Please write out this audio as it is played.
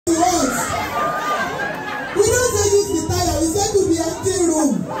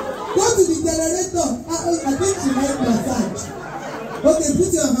Go to the generator. I think she made massage. Okay,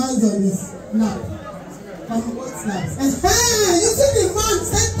 put your hands on this lap. What snaps? You see the man,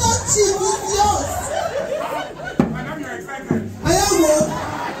 say touch him with yours. Madam, you're excited. I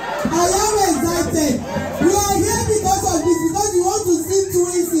am excited. We are here because of this, because you want to see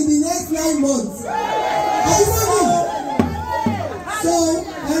twins in the next 9 months. Are you ready? So,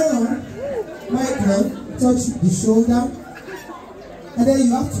 Aaron, Michael, touch the shoulder, and then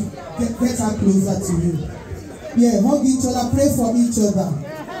you have to get her closer to you. Yeah, hug each other, pray for each other.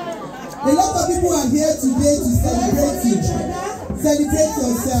 A lot of people are here today to celebrate you. Celebrate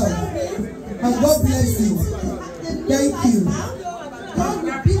yourself. And God bless you. Thank you.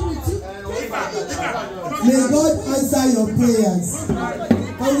 May God answer your prayers.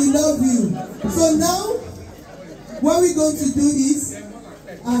 And we love you. So now, what we're going to do is,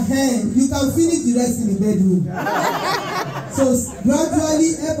 you can finish the rest in the bedroom. So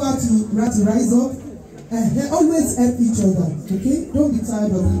gradually help her to rise up. Always help each other, okay? Don't be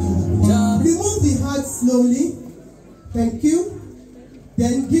tired of each other. Remove the heart slowly. Thank you.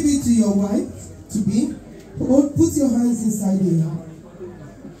 Then give it to your wife to be. Put your hands inside here.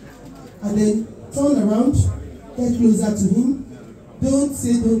 And then turn around. Get closer to him. Don't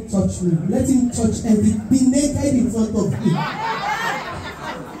say, don't touch me. Let him touch everything. Be naked in front of him.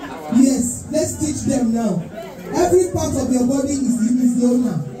 Yes, let's teach them now. Every part of your body is the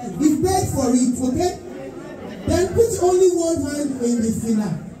owner. He paid for it, okay? Then put only one hand in the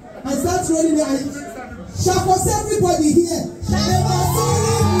filler and start rolling it. Shakos everybody here.